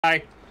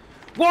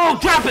Whoa,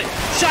 drop it!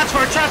 Shots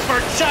fired, shots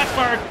fired, shots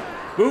fired!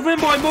 Move in,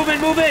 boy, move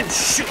in, move in!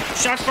 Shoot,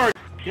 shots fired!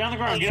 Get on the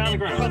ground, get on the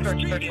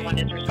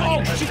ground.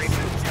 Oh, shit!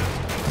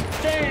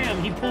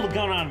 Damn, he pulled a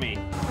gun on me.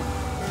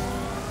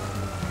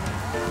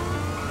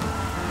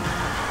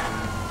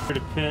 For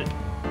the pit.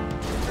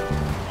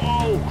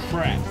 Oh,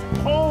 crap.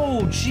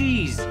 Oh,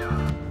 jeez.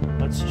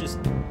 Let's just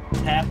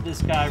tap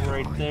this guy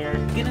right there.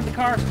 Get in the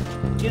car.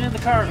 Get in the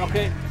car.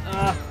 Okay.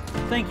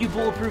 Thank you,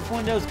 bulletproof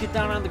windows. Get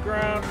down on the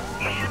ground.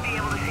 You should be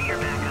able to see your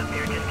back up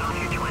there just off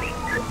your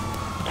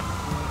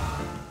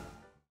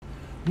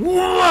 20.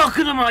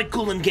 Welcome to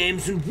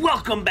mikegoldengames and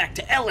welcome back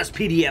to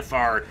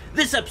LSPDFR.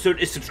 This episode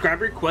is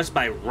subscriber request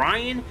by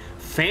Ryan,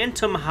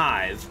 Phantom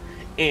Hive,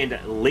 and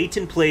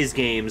Leighton Plays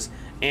Games,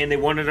 and they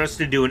wanted us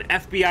to do an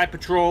FBI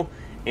patrol,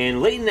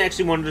 and Leighton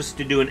actually wanted us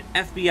to do an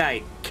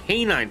FBI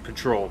K-9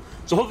 patrol.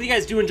 So hopefully you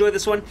guys do enjoy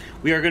this one.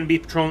 We are going to be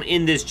patrolling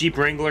in this Jeep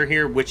Wrangler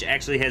here, which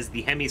actually has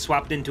the Hemi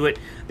swapped into it.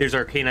 There's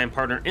our K-9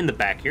 partner in the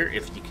back here,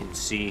 if you can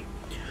see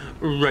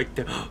right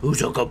there.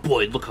 Who's a good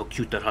boy? Look how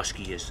cute that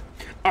husky is.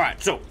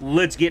 Alright, so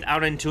let's get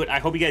out into it. I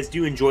hope you guys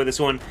do enjoy this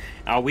one.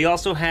 We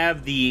also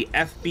have the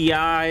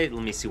FBI,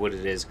 let me see what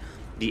it is.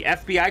 The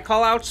FBI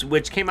callouts,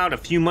 which came out a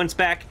few months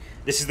back.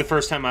 This is the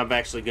first time I'm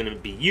actually going to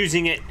be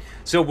using it,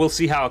 so we'll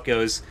see how it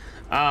goes.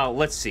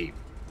 Let's see.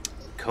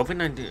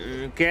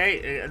 COVID-19,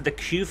 okay, the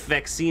Q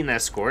vaccine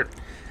escort,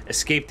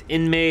 escaped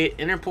inmate,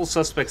 Interpol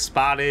suspect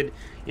spotted.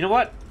 You know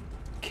what?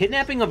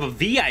 Kidnapping of a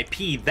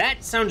VIP,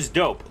 that sounds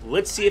dope.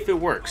 Let's see if it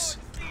works.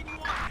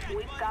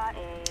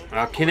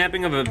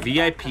 Kidnapping of a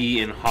VIP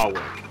in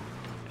hallway.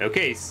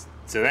 Okay,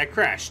 so that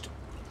crashed.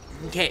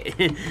 Okay,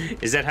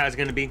 is that how it's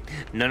gonna be?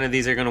 None of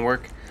these are gonna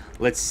work.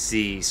 Let's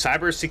see,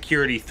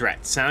 cybersecurity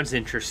threat, sounds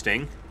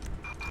interesting.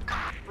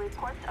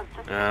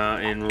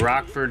 In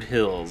Rockford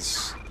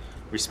Hills.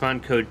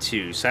 Respond code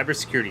 2.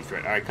 Cybersecurity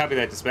threat. Alright, copy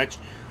that, dispatch.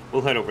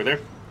 We'll head over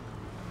there.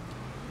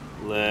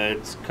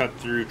 Let's cut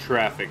through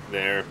traffic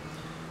there.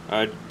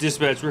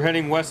 Dispatch, we're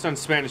heading west on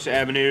Spanish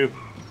Avenue.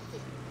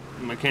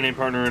 My K-9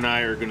 partner and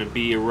I are going to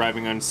be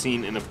arriving on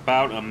scene in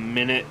about a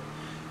minute.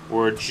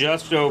 We're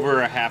just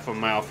over a half a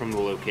mile from the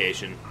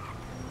location.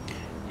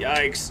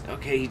 Yikes.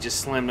 Okay, he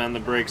just slammed on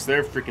the brakes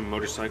there. Freaking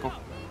motorcycle.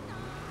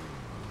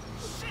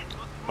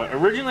 But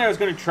originally I was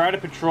going to try to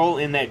patrol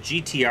in that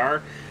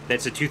GTR.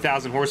 That's a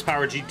 2,000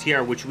 horsepower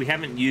GTR, which we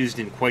haven't used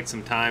in quite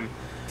some time.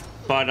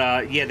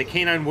 But yeah, the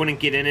K-9 wouldn't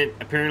get in it.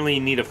 Apparently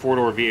you need a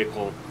 4-door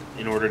vehicle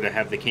in order to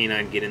have the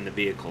K-9 get in the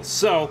vehicle.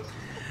 So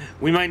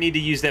we might need to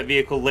use that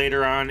vehicle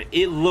later on.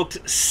 It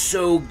looked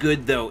so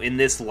good though in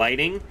this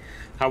lighting.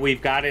 How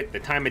we've got it,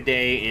 the time of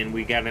day, and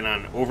we got it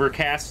on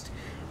overcast.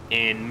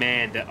 And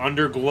man, the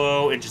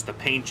underglow and just the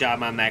paint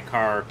job on that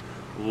car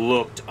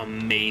looked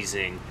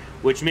amazing.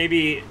 Which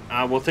maybe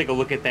we'll take a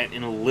look at that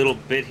in a little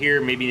bit here.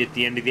 Maybe at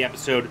the end of the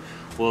episode,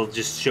 we'll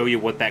just show you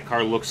what that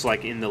car looks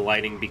like in the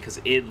lighting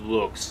because it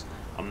looks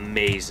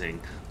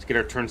amazing. Let's get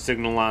our turn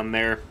signal on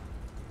there.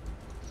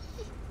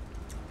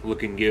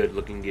 Looking good,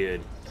 looking good.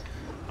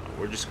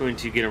 We're just going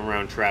to get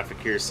around traffic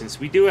here.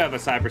 Since we do have a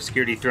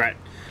cybersecurity threat,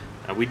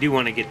 we do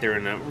want to get there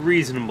in a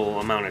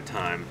reasonable amount of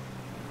time.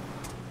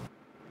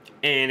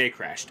 And it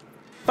crashed.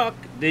 Fuck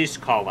this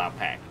call-out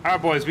pack. Alright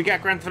boys, we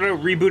got Grand Theft Auto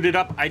rebooted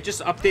up. I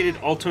just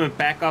updated Ultimate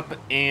Backup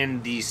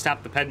and the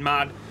Stop the Ped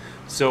mod.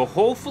 So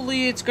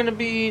hopefully it's going to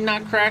be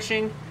not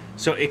crashing.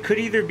 So it could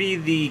either be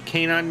the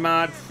K-9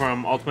 mod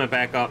from Ultimate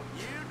Backup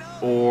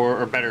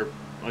or better,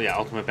 oh yeah,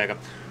 Ultimate Backup.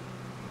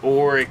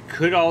 Or it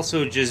could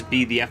also just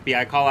be the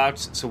FBI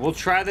callouts. So we'll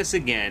try this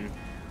again.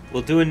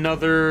 We'll do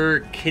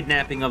another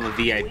kidnapping of a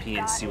VIP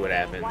and see what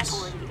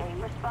happens.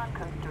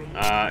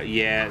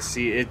 Yeah,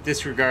 see, it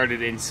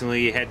disregarded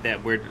instantly. It had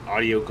that weird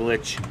audio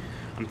glitch.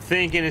 I'm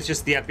thinking it's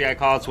just the FBI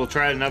callouts. We'll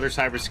try another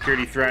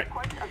cybersecurity threat.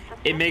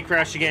 It may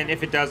crash again.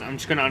 If it does, I'm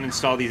just going to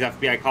uninstall these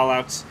FBI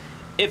callouts.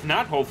 If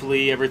not,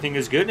 hopefully everything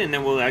is good, and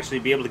then we'll actually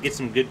be able to get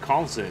some good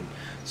calls in.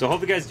 So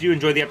hope you guys do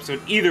enjoy the episode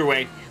either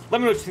way. Let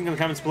me know what you think in the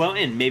comments below,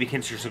 and maybe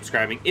consider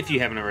subscribing if you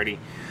haven't already.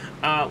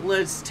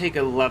 Let's take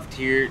a left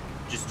here.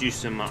 Just do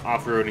some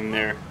off-roading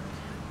there.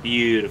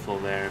 Beautiful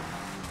there.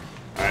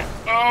 Alright.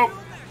 Oh!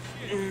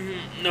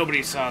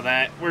 Nobody saw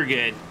that. We're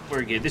good.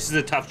 We're good. This is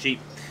a tough Jeep.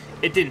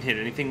 It didn't hit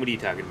anything. What are you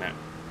talking about?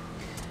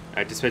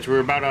 Alright, dispatch. We're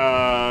about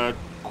a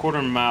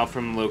quarter mile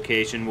from the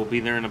location. We'll be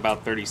there in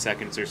about 30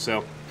 seconds or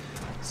so.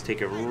 Let's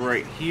take it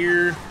right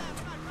here.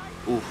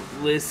 Ooh,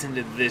 listen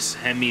to this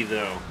Hemi,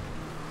 though.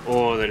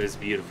 Oh, that is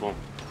beautiful.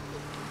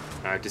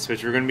 Alright,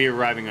 dispatch. We're going to be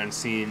arriving on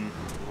scene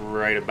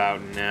right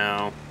about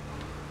now.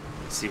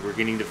 Let's see. We're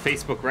getting to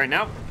Facebook right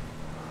now.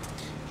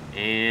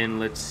 And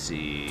let's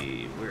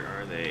see. Where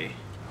are they?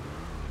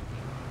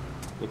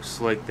 Looks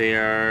like they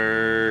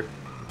are.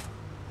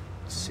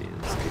 Let's see.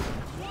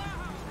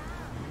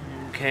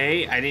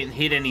 Okay, I didn't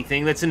hit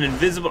anything. That's an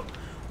invisible.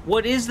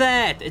 What is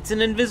that? It's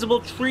an invisible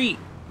tree.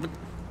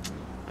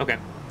 Okay.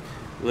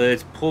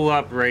 Let's pull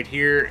up right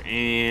here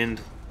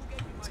and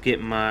let's get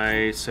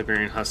my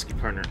Siberian Husky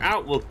partner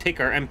out. We'll take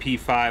our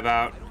MP5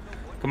 out.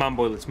 Come on,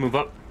 boy. Let's move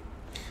up.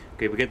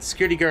 Okay, we got the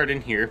security guard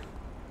in here.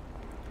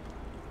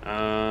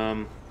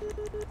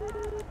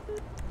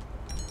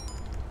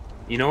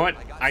 You know what?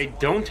 I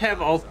don't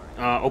have all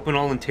open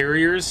all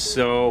interiors,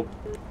 so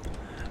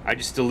I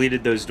just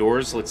deleted those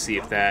doors. Let's see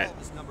if that...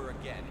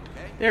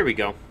 There we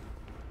go.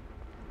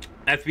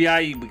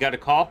 FBI, we got a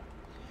call.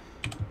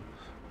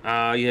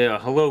 Yeah,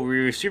 hello. We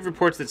received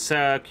reports that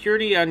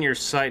security on your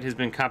site has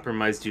been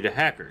compromised due to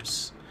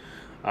hackers.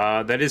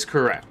 That is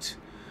correct.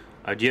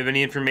 Do you have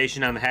any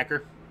information on the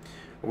hacker?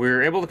 We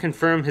were able to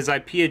confirm his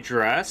IP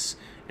address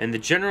and the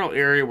general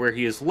area where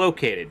he is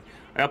located.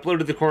 I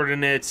uploaded the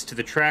coordinates to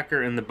the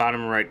tracker in the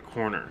bottom right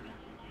corner.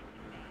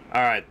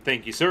 Alright,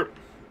 thank you, sir.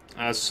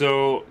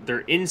 So, they're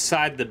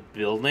inside the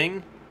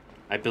building,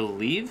 I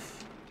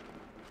believe.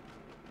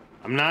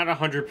 I'm not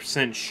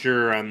 100%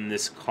 sure on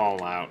this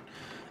call out.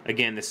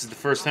 Again, this is the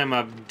first time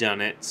I've done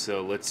it,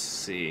 so let's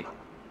see.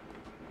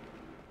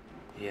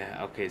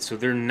 Yeah, okay, so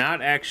they're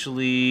not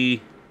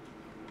actually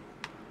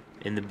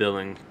in the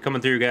building.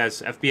 Coming through,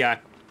 guys. FBI.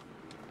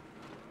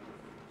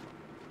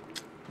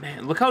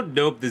 Man, look how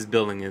dope this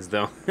building is,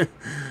 though.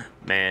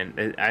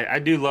 Man, I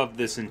do love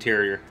this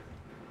interior.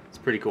 It's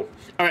pretty cool.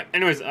 Alright,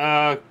 anyways,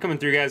 coming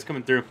through, guys.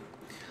 Coming through.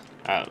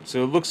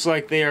 So it looks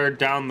like they are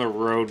down the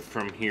road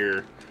from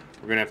here.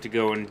 We're going to have to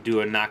go and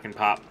do a knock and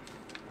pop.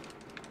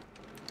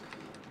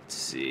 Let's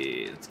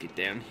see. Let's get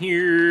down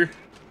here.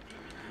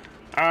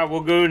 Alright,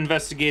 we'll go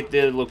investigate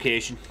the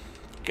location.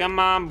 Come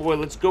on, boy.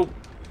 Let's go.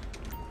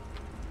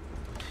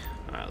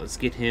 Alright, let's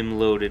get him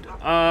loaded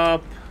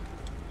up.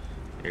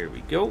 There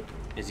we go.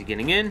 Is he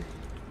getting in?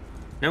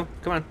 No?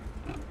 Come on.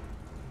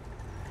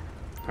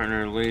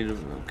 Partner lead.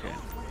 Okay.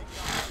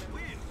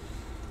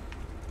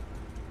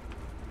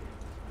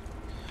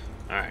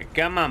 Alright,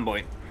 come on,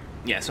 boy.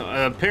 Yeah, so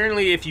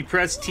apparently if you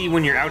press T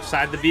when you're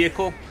outside the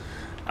vehicle,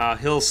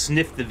 he'll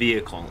sniff the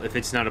vehicle if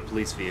it's not a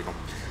police vehicle.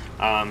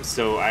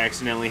 So I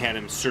accidentally had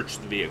him search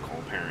the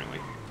vehicle, apparently.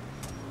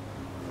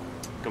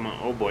 Come on.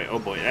 Oh, boy. Oh,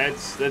 boy.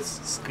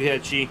 That's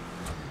sketchy.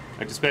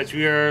 Dispatch,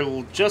 we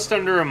are just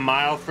under a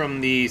mile from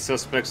the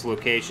suspect's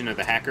location of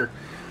the hacker.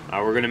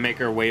 We're going to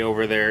make our way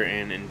over there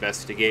and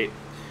investigate.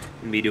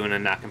 And be doing a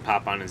knock and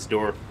pop on his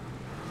door.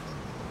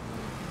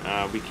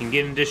 We can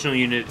get an additional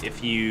unit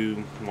if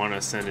you want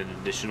to send an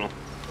additional.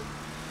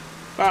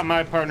 But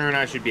my partner and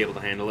I should be able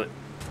to handle it.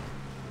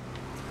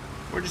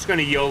 We're just going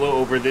to YOLO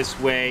over this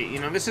way.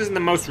 You know, this isn't the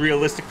most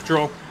realistic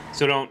patrol,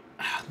 so don't...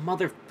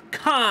 mother...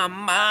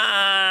 Come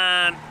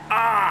on!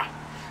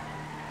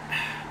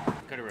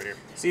 Cut it right here.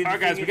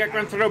 Alright, guys, we got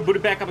Grand Theft Auto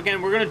booted back up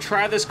again. We're going to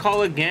try this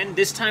call again,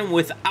 this time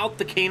without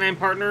the K-9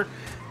 partner,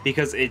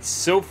 because it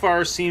so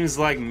far seems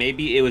like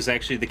maybe it was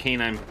actually the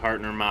K-9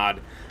 partner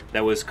mod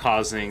that was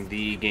causing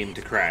the game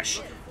to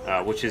crash,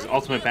 which is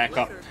ultimate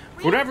backup.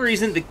 For whatever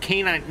reason, the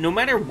K-9, no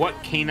matter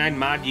what K-9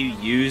 mod you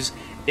use,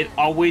 it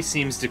always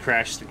seems to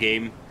crash the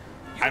game.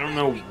 I don't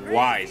know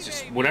why. It's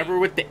just whatever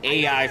with the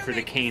AI for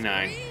the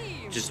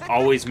K-9 just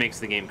always makes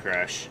the game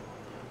crash.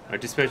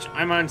 Dispatch,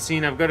 I'm on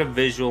scene. I've got a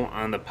visual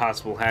on the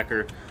possible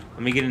hacker.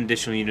 Let me get an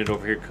additional unit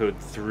over here, code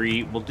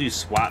 3. We'll do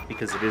SWAT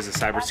because it is a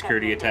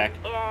cybersecurity attack.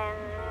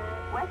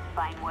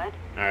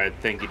 Alright,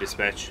 thank you,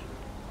 Dispatch.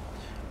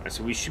 Alright,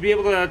 so we should be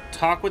able to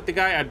talk with the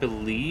guy, I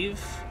believe.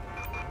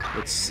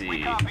 Let's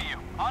see.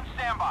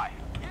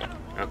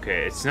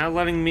 Okay, it's not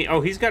letting me...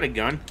 Oh, he's got a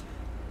gun.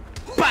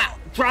 Bah!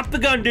 Drop the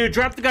gun, dude!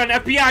 Drop the gun!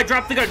 FBI,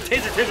 drop the gun!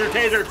 Taser, taser,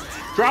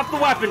 taser! Drop the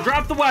weapon!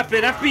 Drop the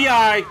weapon!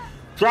 FBI!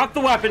 Drop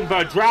the weapon,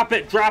 bud! Drop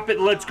it! Drop it!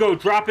 Let's go!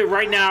 Drop it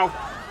right now!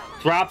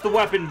 Drop the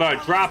weapon,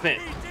 bud! Drop it!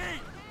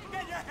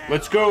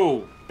 Let's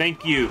go!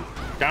 Thank you.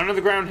 Down on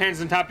the ground,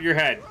 hands on top of your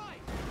head.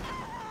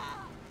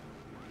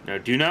 Now,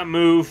 do not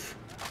move.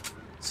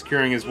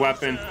 Securing his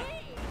weapon.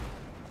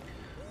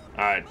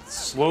 Alright,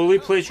 slowly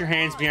place your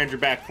hands behind your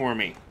back for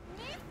me.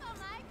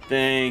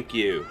 Thank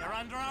you.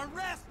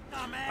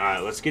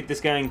 Alright, let's get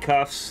this guy in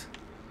cuffs.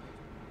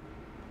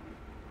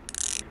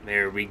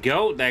 There we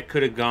go. That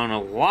could have gone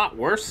a lot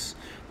worse.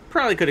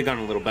 Probably could have gone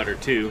a little better,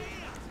 too.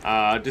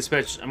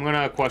 Dispatch, I'm going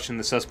to question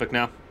the suspect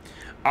now.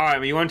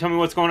 Alright, you want to tell me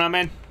what's going on,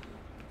 man?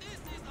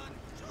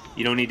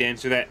 You don't need to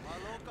answer that.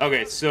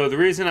 Okay, so the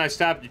reason I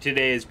stopped you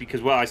today is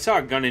because, well, I saw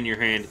a gun in your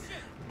hand,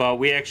 but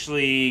we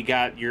actually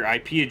got your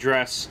IP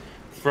address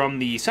from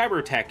the cyber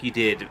attack you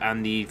did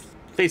on the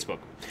Facebook.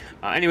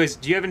 Anyways,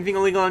 do you have anything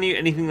illegal on you?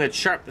 Anything that's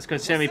sharp that's going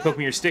to stab me, poke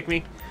me, or stick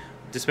me?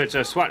 Dispatch,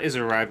 SWAT is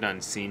arrived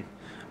on scene.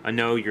 I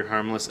know you're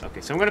harmless.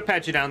 Okay, so I'm going to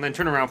pat you down, then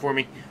turn around for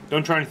me.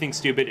 Don't try anything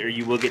stupid, or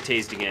you will get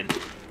tased again.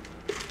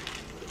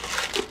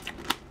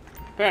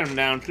 Pat him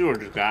down, see what I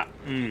just got.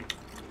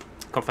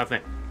 Cuff that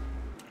thing.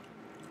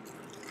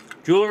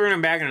 Jewelry in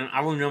a bag and an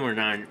album number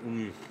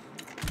 9.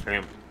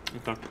 Damn.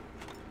 Okay.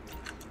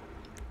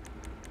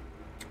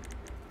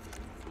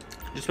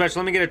 Dispatch,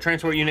 let me get a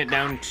transport unit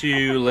down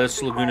to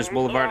Las Lagunas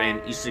Boulevard and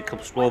East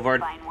Eclipse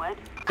Boulevard.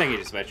 Thank you,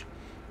 Dispatch.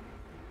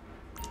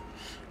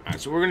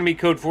 Alright, so we're going to be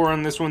code 4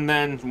 on this one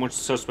then, once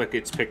the suspect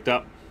gets picked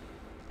up.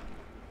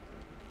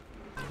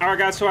 Alright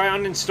guys, so I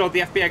uninstalled the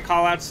FBI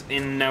callouts,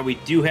 and now we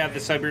do have the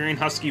Siberian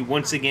Husky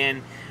once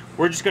again.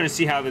 We're just going to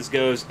see how this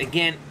goes.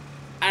 Again,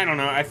 I don't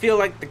know. I feel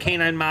like the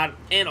K-9 mod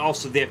and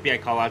also the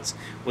FBI callouts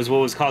was what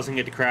was causing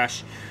it to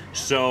crash.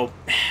 So,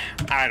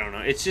 I don't know.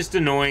 It's just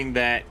annoying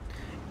that,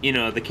 you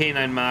know, the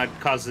K-9 mod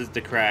causes it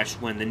to crash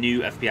when the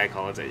new FBI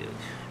callouts.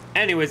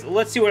 Anyways,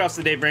 let's see what else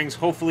the day brings.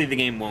 Hopefully the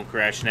game won't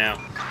crash now.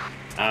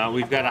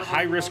 We've got a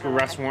high risk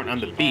arrest warrant on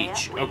the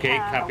beach. Okay,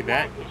 copy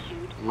that.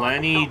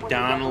 Lenny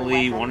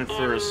Donnelly wanted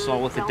for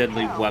assault with a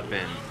deadly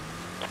weapon.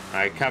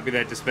 Alright, copy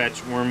that,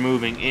 dispatch. We're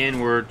moving in.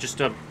 We're just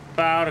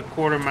about a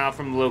quarter mile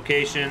from the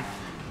location.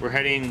 We're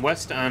heading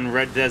west on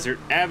Red Desert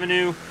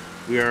Avenue.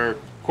 We are a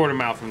quarter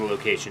mile from the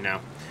location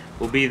now.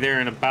 We'll be there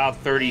in about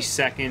 30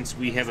 seconds.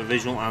 We have a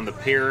visual on the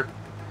pier.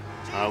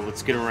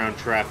 Let's get around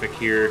traffic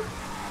here.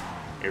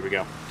 Here we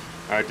go.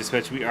 Alright,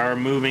 dispatch, we are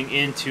moving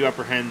in to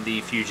apprehend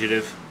the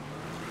fugitive.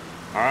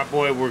 Alright,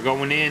 boy, we're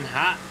going in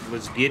hot.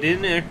 Let's get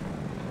in there.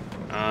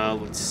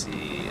 Let's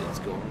see. Let's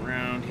go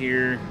around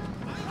here.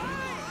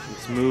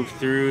 Let's move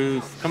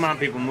through. Come on,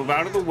 people. Move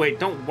out of the way.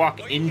 Don't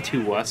walk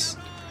into us.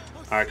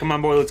 Alright, come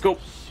on, boy. Let's go.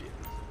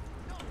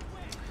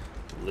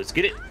 Let's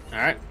get it.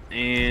 Alright.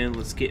 And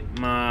let's get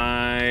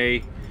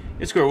my...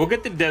 Let's go. We'll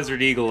get the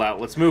Desert Eagle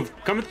out. Let's move.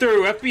 Coming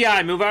through.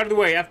 FBI. Move out of the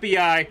way.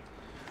 FBI.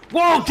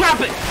 Whoa! Drop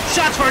it!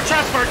 Shots fired!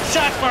 Shots fired!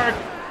 Shots fired!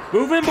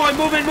 Move in, boy!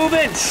 Move in! Move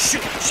in!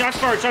 Shots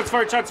fired! Shots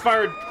fired! Shots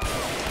fired!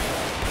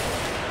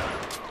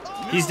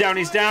 He's down.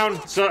 He's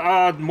down.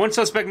 So, one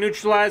suspect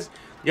neutralized.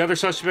 The other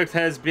suspect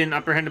has been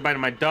apprehended by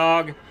my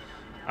dog.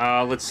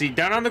 Let's see.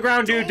 Down on the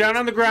ground, dude. Down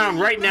on the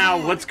ground right now.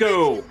 Let's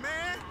go.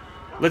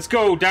 Let's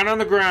go. Down on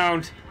the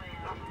ground.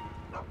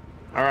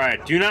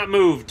 Alright. Do not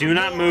move. Do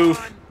not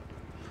move.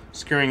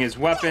 Securing his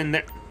weapon.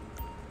 There.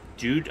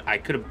 Dude, I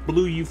could have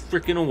blew you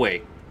freaking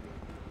away.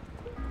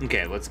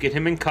 Okay, let's get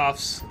him in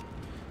cuffs.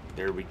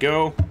 There we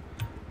go.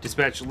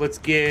 Dispatch, let's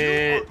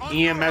get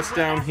EMS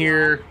down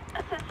here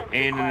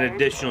and an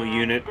additional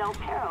unit.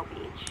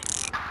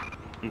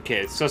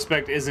 Okay,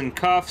 suspect is in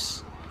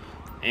cuffs,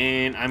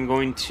 and I'm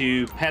going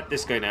to pat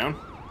this guy down.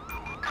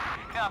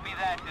 Copy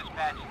that,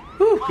 dispatch.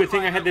 Whew, good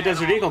thing I had the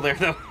Desert Eagle there,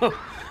 though.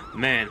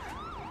 Man.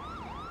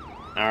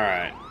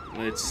 Alright,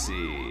 let's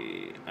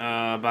see.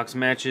 Box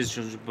matches,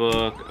 children's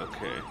book,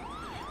 okay.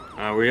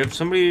 We have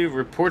somebody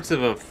reports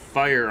of a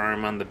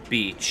firearm on the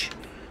beach.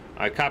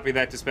 I copy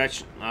that,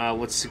 dispatch.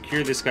 Let's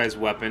secure this guy's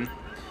weapon.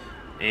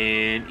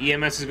 And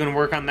EMS is going to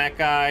work on that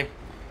guy.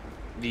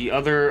 The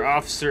other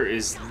officer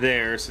is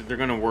there, so they're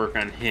going to work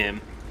on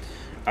him.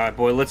 Alright,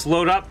 boy, let's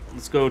load up.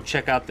 Let's go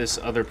check out this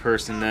other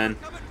person then.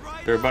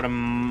 They're about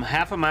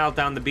half a mile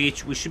down the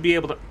beach. We should be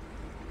able to...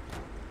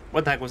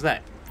 What the heck was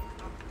that?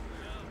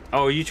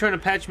 Oh, are you trying to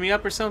patch me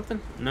up or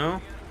something?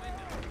 No?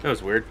 That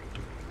was weird.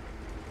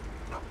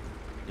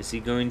 Is he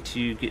going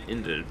to get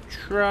into the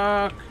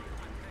truck?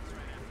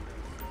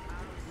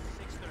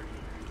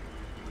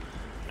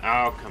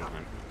 Oh, come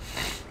on.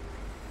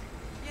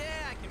 Yeah,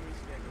 I can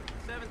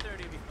reschedule.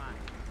 7:30 will be fine.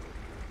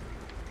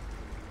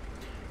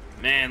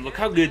 Man, look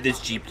how good this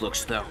Jeep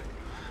looks, though.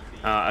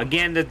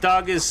 Again, the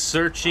dog is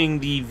searching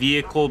the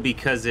vehicle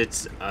because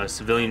it's a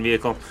civilian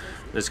vehicle.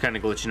 It's kind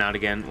of glitching out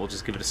again. We'll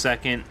just give it a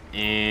second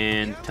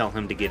and tell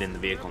him to get in the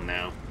vehicle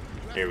now.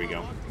 There we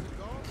go.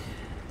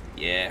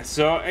 Yeah,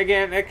 so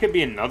again, that could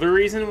be another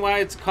reason why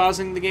it's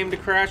causing the game to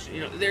crash.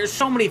 You know, there's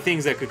so many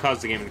things that could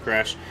cause the game to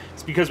crash.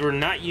 It's because we're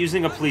not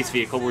using a police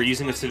vehicle, we're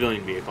using a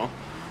civilian vehicle.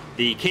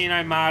 The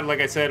K-9 mod,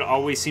 like I said,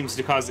 always seems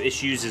to cause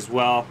issues as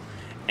well.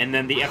 And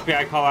then the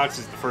FBI callouts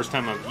is the first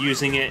time I'm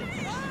using it.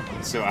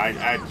 So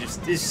I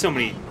just, there's so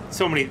many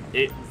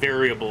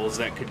variables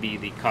that could be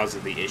the cause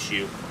of the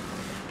issue.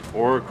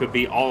 Or it could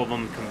be all of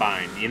them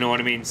combined, you know what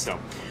I mean? So,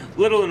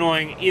 little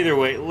annoying. Either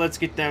way, let's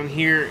get down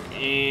here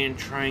and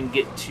try and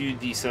get to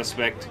the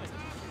suspect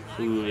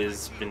who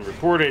has been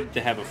reported to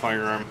have a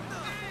firearm.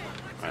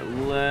 Alright,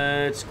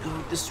 let's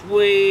go this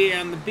way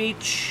on the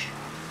beach.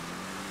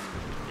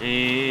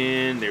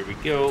 And there we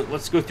go.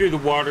 Let's go through the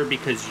water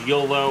because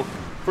YOLO.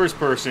 First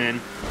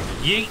person.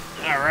 Yeet.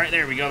 Alright,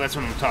 there we go. That's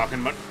what I'm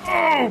talking about.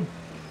 Oh!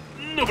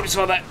 Nobody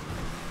saw that.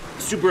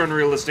 Super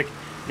unrealistic.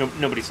 No,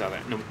 nobody saw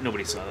that. No,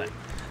 nobody saw that.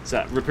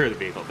 So, repair the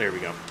vehicle. There we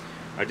go.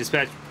 Alright,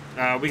 dispatch.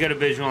 We got a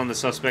visual on the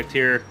suspect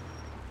here.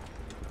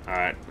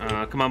 Alright,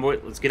 come on, boy.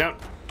 Let's get out.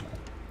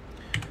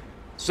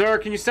 Sir,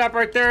 can you stop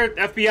right there?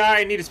 FBI,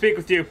 I need to speak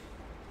with you.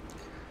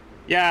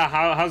 Yeah,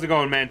 how's it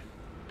going, man?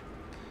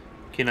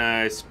 Can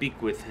I speak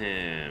with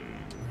him?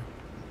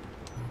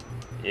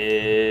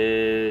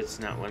 It's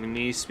not letting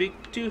me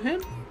speak to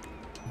him.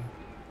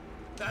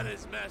 That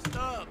is messed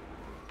up.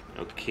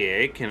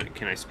 Okay, can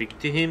I speak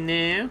to him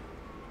now?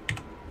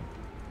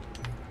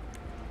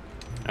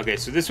 Okay,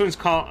 so this one's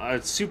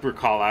super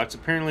call-outs.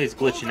 Apparently it's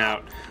glitching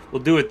out.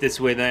 We'll do it this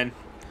way then.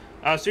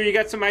 Sir, you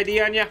got some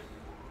ID on you?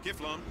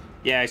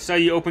 Yeah, I saw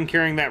you open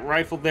carrying that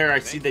rifle there. I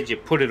see that you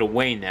put it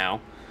away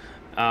now.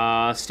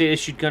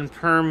 State-issued gun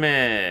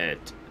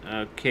permit.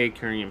 Okay,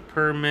 carrying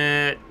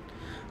permit.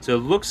 So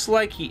it looks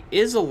like he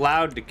is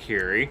allowed to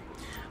carry.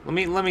 Let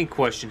me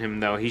question him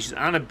though. He's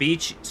on a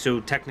beach, so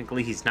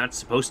technically he's not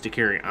supposed to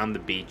carry on the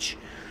beach.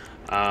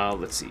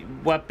 Let's see.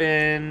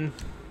 Weapon.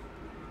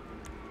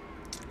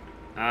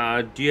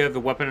 Do you have a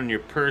weapon on your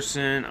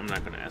person? I'm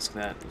not going to ask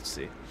that. Let's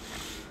see.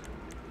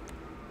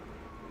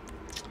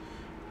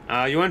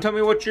 You want to tell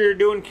me what you're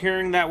doing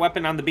carrying that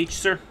weapon on the beach,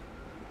 sir?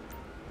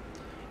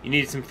 You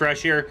need some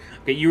fresh air.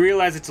 Okay, you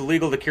realize it's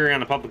illegal to carry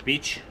on a public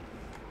beach?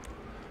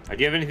 Do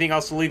you have anything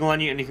else illegal on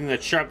you? Anything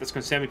that's sharp that's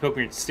going to stab me, poke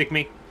me, or stick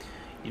me?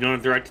 You don't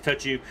have the right to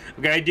touch you.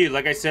 Okay, I do.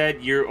 Like I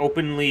said, you're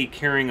openly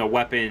carrying a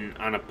weapon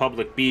on a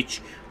public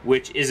beach,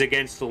 which is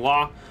against the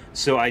law.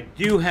 So I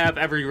do have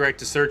every right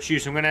to search you.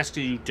 So I'm going to ask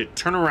you to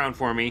turn around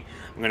for me.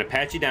 I'm going to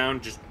pat you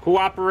down. Just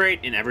cooperate,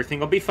 and everything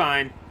will be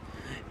fine.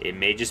 It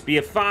may just be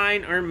a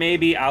fine, or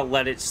maybe I'll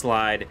let it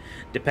slide,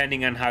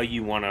 depending on how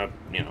you want to,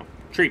 you know,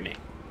 treat me.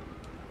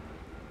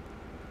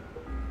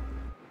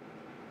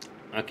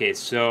 Okay,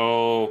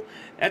 so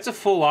that's a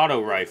full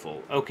auto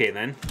rifle. Okay,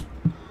 then.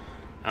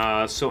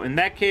 So in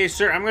that case,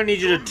 sir, I'm going to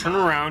need you to turn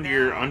around.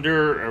 You're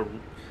under...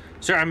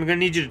 Sir, I'm going to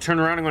need you to turn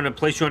around. I'm going to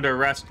place you under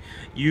arrest.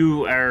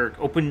 You are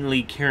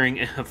openly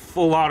carrying a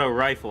full auto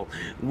rifle,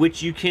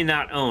 which you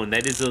cannot own.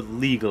 That is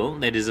illegal.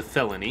 That is a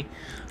felony.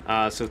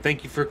 So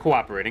thank you for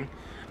cooperating.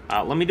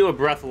 Let me do a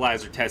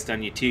breathalyzer test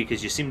on you, too,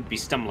 because you seem to be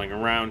stumbling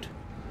around.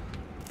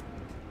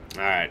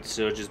 Alright,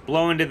 so just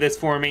blow into this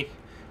for me.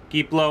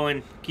 Keep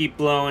blowing, keep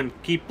blowing,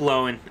 keep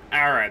blowing.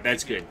 Alright,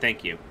 that's good.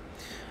 Thank you.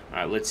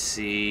 Alright, let's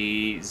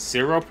see.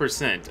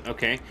 0%.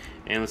 Okay.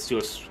 And let's do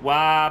a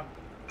swab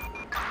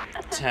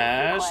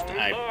test.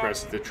 I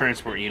pressed the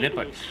transport unit,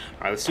 but...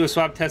 Alright, let's do a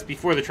swab test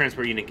before the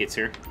transport unit gets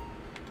here.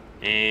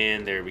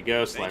 And there we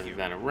go. Slide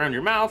that around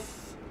your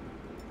mouth.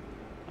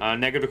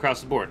 Negative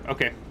across the board.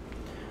 Okay.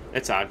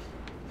 That's odd.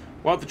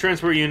 Well, the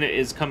transport unit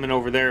is coming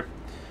over there.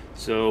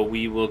 So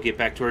we will get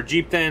back to our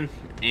Jeep then.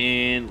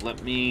 And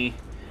let me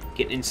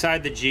get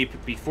inside the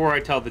Jeep before I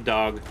tell the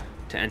dog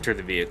to enter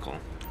the vehicle.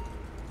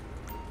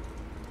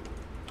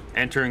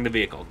 Entering the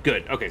vehicle.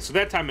 Good. Okay, so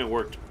that time it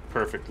worked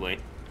perfectly.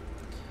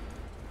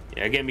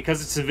 Yeah, again,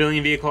 because it's a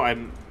civilian vehicle,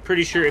 I'm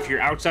pretty sure if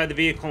you're outside the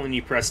vehicle and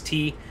you press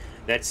T,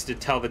 that's to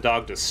tell the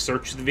dog to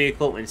search the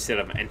vehicle instead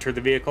of enter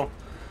the vehicle.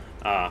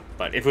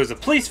 But if it was a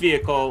police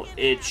vehicle,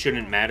 it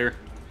shouldn't matter.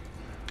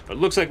 But it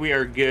looks like we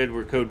are good.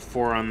 We're code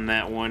 4 on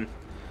that one.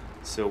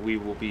 So we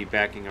will be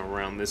backing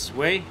around this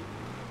way.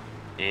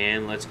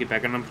 And let's get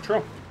back on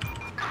patrol.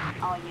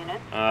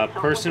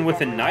 Person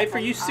with a knife? Are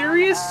you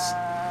serious?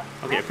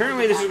 Okay,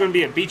 apparently this is going to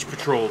be a beach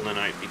patrol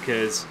tonight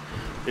because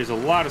there's a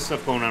lot of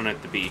stuff going on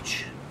at the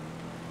beach.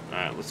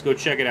 Alright, let's go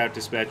check it out,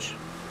 dispatch.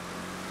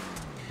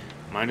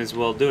 Might as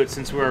well do it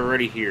since we're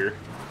already here.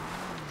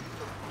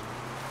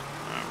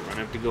 We're going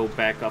to have to go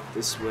back up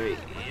this way.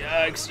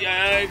 Yikes,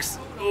 yikes.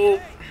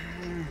 Oh.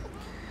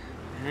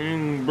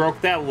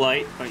 Broke that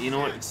light, but you know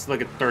what? It's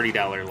like a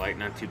 $30 light,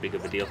 not too big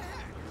of a deal.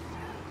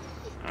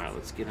 Alright,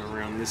 let's get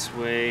around this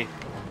way.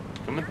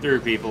 Coming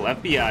through, people.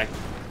 FBI.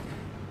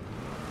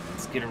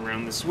 Let's get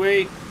around this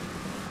way.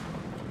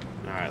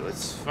 Alright,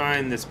 let's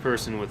find this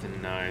person with a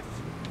knife.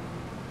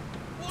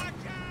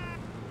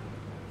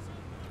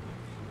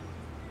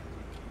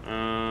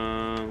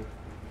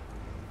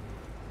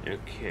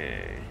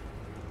 Okay.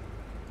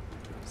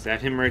 Is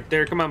that him right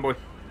there? Come on, boy.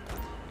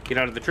 Get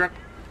out of the truck.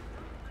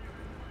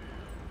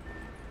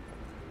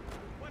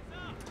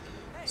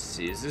 Let's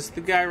see, is this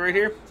the guy right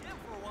here?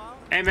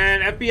 Hey,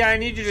 man, FBI, I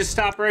need you to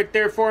stop right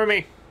there for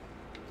me.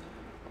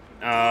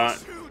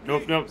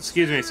 Nope, nope,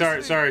 excuse me.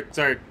 Sorry.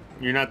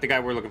 You're not the guy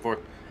we're looking for.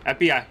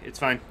 FBI, it's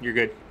fine. You're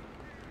good.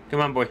 Come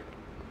on, boy.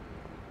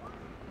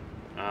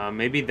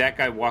 Maybe that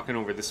guy walking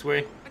over this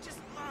way.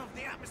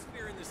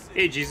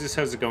 Hey, Jesus,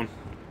 how's it going?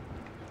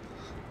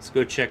 Let's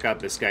go check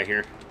out this guy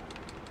here.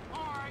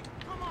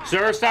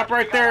 Sir, stop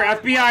right there.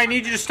 FBI, I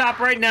need you to stop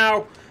right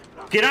now.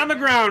 Get on the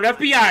ground.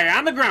 FBI,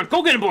 on the ground.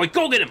 Go get him, boy.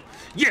 Go get him.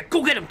 Yeah,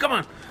 go get him. Come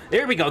on.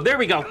 There we go. There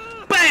we go.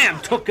 Bam!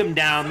 Took him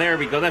down. There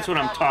we go. That's what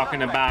I'm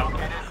talking about.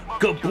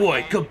 Good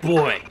boy. Good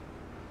boy.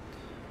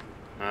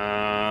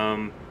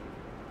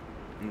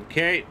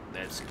 Okay,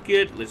 that's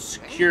good. Let's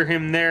secure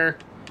him there.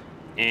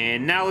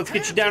 And now let's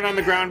get you down on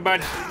the ground,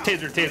 bud.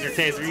 Taser, taser,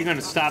 taser. You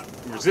gonna stop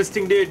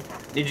resisting, dude?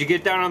 Need you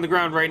get down on the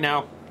ground right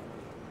now?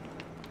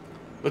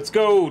 Let's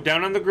go.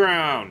 Down on the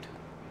ground.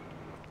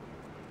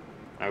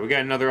 Alright, we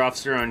got another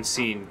officer on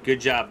scene. Good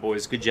job,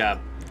 boys. Good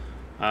job.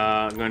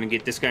 I'm gonna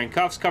get this guy in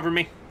cuffs. Cover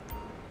me.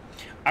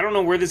 I don't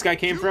know where this guy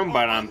came from,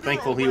 but I'm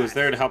thankful he was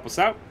there to help us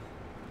out.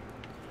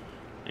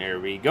 There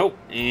we go.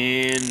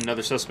 And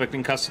another suspect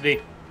in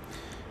custody.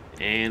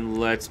 And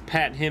let's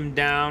pat him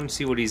down,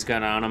 see what he's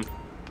got on him.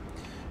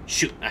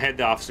 Shoot, I had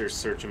the officers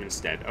search him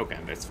instead. Okay,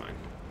 that's fine.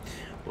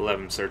 We'll have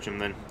him search him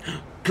then.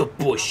 Good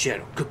boy,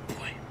 Shadow. Good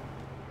boy.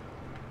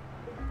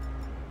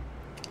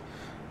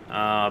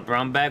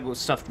 Brown bag with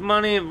stuffed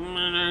money.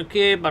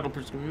 Okay, bottle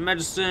of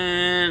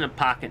medicine. A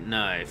pocket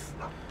knife.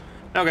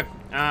 Okay,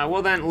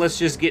 well then, let's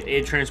just get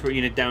a transport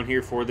unit down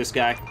here for this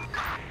guy.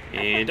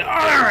 And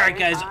alright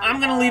guys, I'm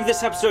going to leave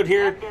this episode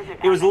here.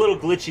 It was a little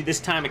glitchy this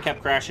time. It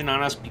kept crashing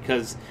on us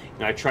because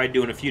I tried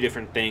doing a few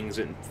different things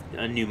and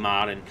a new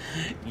mod, and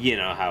you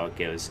know how it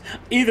goes.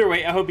 Either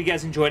way, I hope you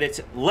guys enjoyed it.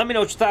 Let me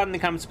know what you thought in the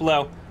comments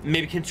below.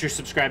 Maybe consider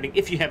subscribing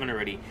if you haven't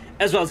already,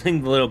 as well as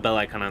hitting the little bell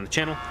icon on the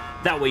channel.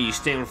 That way you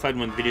stay notified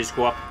when the videos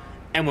go up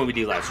and when we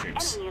do live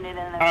streams.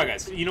 Alright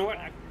guys, you know what?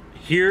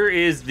 Here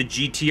is the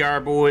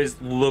GTR,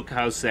 boys. Look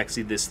how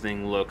sexy this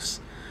thing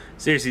looks.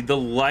 Seriously, the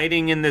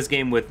lighting in this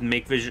game with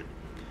Natural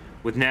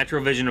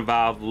Vision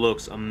Evolved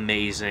looks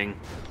amazing.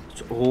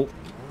 So,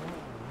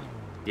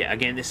 yeah,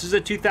 again, this is a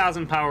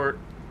 2,000 power.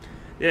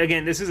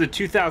 Again, this is a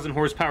 2,000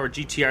 horsepower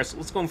GTR. So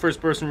let's go in first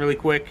person really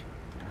quick.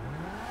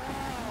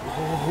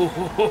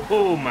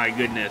 Oh my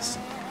goodness!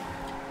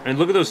 And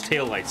look at those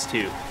tail lights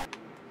too.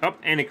 Oh,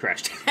 and it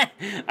crashed. All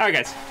right,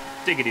 guys,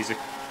 take it easy.